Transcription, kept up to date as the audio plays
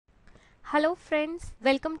Hello friends,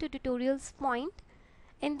 welcome to Tutorialspoint.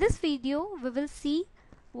 In this video, we will see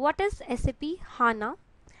what is SAP HANA,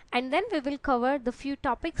 and then we will cover the few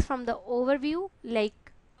topics from the overview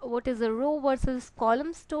like what is a row versus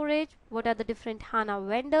column storage, what are the different HANA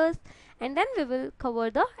vendors, and then we will cover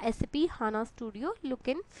the SAP HANA Studio look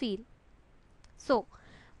and feel. So,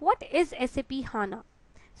 what is SAP HANA?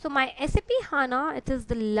 So my SAP HANA, it is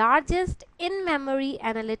the largest in-memory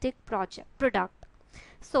analytic product.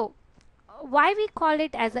 So why we call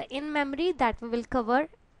it as a in-memory, that we will cover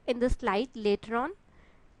in the slide later on.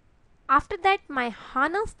 After that, my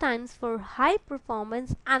HANA stands for High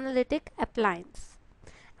Performance Analytic Appliance,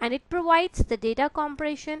 and it provides the data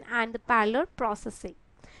compression and the parallel processing.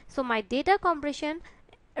 So my data compression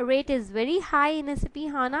rate is very high in SAP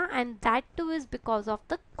HANA, and that too is because of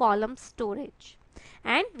the column storage,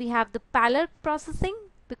 and we have the parallel processing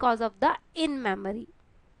because of the in-memory.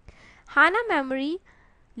 HANA memory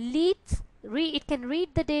it can read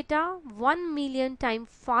the data 1 million times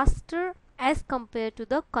faster as compared to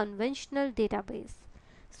the conventional database.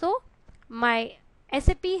 So my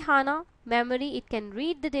SAP HANA memory, it can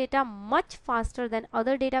read the data much faster than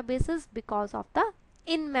other databases because of the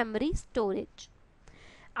in-memory storage.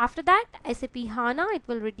 After that, SAP HANA, it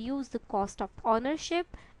will reduce the cost of ownership,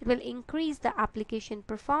 it will increase the application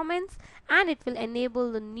performance, and it will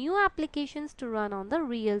enable the new applications to run on the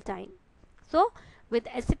real time. So with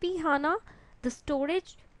SAP HANA, the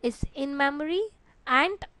storage is in memory,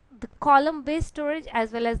 and the column based storage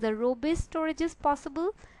as well as the row based storage is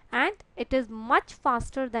possible, and it is much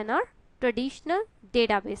faster than our traditional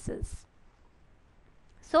databases.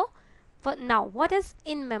 So for now, what is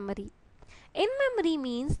in memory? In memory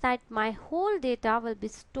means that my whole data will be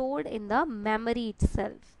stored in the memory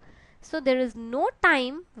itself. So there is no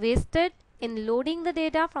time wasted in loading the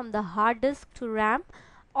data from the hard disk to RAM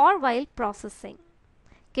or while processing,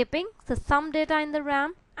 keeping some data in the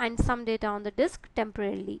RAM and some data on the disk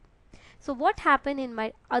temporarily. So what happened in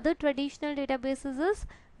my other traditional databases is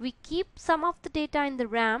we keep some of the data in the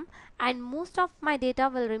RAM and most of my data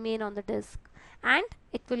will remain on the disk, and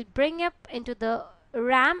it will bring up into the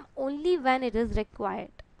RAM only when it is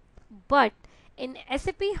required. But in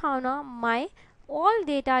SAP HANA, my all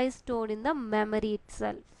data is stored in the memory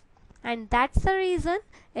itself, and that's the reason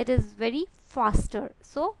it is very faster.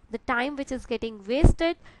 So the time which is getting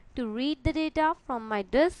wasted to read the data from my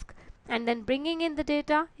disk and then bringing in the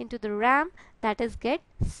data into the RAM, that is get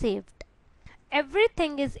saved.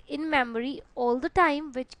 Everything is in memory all the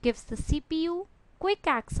time, which gives the CPU quick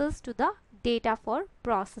access to the data for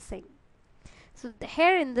processing. So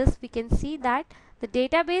here in this we can see that the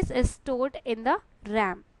database is stored in the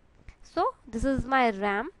RAM. So this is my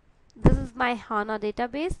RAM, this is my HANA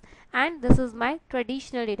database, and this is my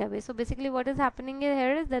traditional database. So basically what is happening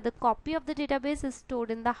here is that the copy of the database is stored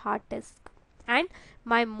in the hard disk, and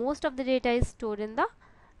my most of the data is stored in the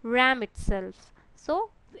RAM itself.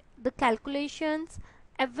 So the calculations,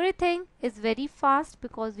 everything is very fast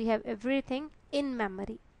because we have everything in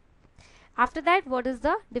memory. After that, what is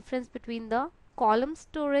the difference between the column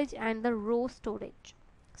storage and the row storage?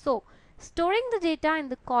 So storing the data in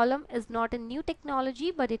the column is not a new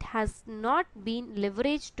technology, but it has not been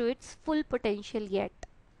leveraged to its full potential yet.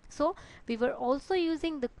 So we were also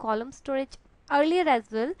using the column storage earlier as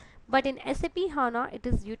well, but in SAP HANA it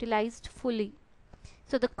is utilized fully.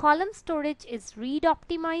 So the column storage is read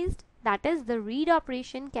optimized, that is, the read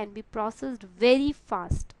operation can be processed very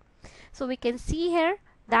fast. So we can see here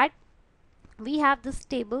that we have this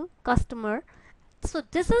table customer. So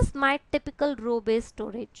this is my typical row based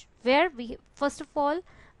storage, where we first of all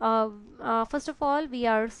we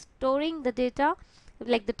are storing the data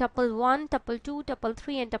like the tuple 1, tuple 2, tuple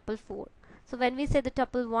 3 and tuple 4. So when we say the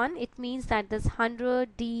tuple 1, it means that this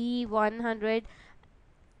 100, D, 100,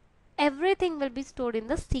 everything will be stored in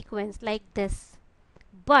the sequence like this.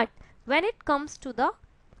 But when it comes to the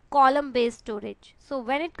column based storage, so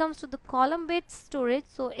when it comes to the column based storage,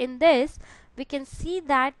 so in this we can see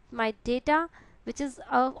that my data which is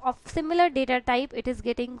of similar data type, it is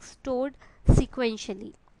getting stored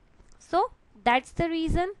sequentially. So that's the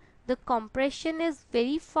reason the compression is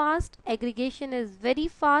very fast, aggregation is very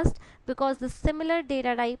fast, because the similar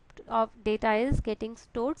data type of data is getting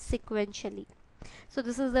stored sequentially. So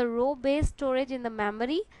this is the row based storage in the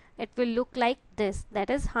memory. It will look like this, that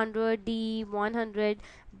is 100, D, 100,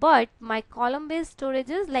 but my column based storage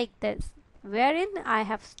is like this, wherein I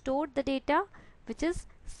have stored the data which is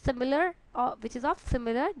similar which is of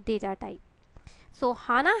similar data type. So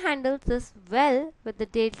HANA handles this well with the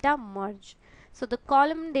data merge. So the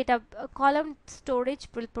column storage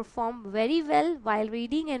will perform very well while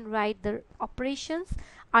reading and write the operations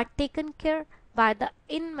are taken care by the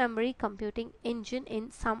in-memory computing engine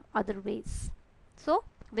in some other ways. So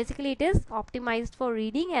basically it is optimized for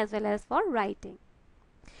reading as well as for writing.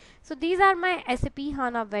 So these are my SAP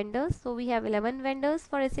HANA vendors. So we have 11 vendors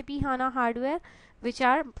for SAP HANA hardware, which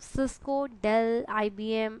are Cisco, Dell,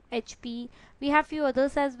 IBM, HP. We have few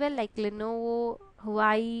others as well like Lenovo,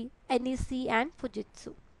 Huawei, NEC and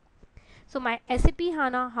Fujitsu. So my SAP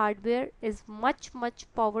HANA hardware is much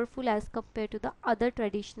powerful as compared to the other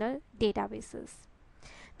traditional databases.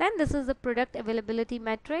 Then this is the product availability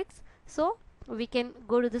matrix. So we can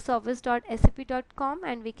go to the service.sap.com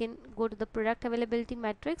and we can go to the product availability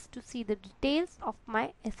matrix to see the details of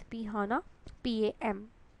my SAP HANA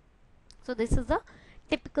PAM. So this is the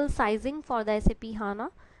typical sizing for the SAP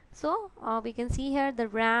HANA. So we can see here the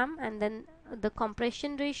RAM and then the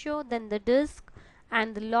compression ratio, then the disk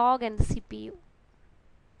and the log and the CPU.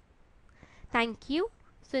 Thank you.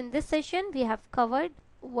 So in this session we have covered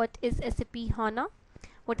what is SAP HANA,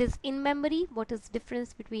 what is in memory, what is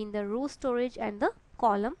difference between the row storage and the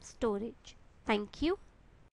column storage. Thank you.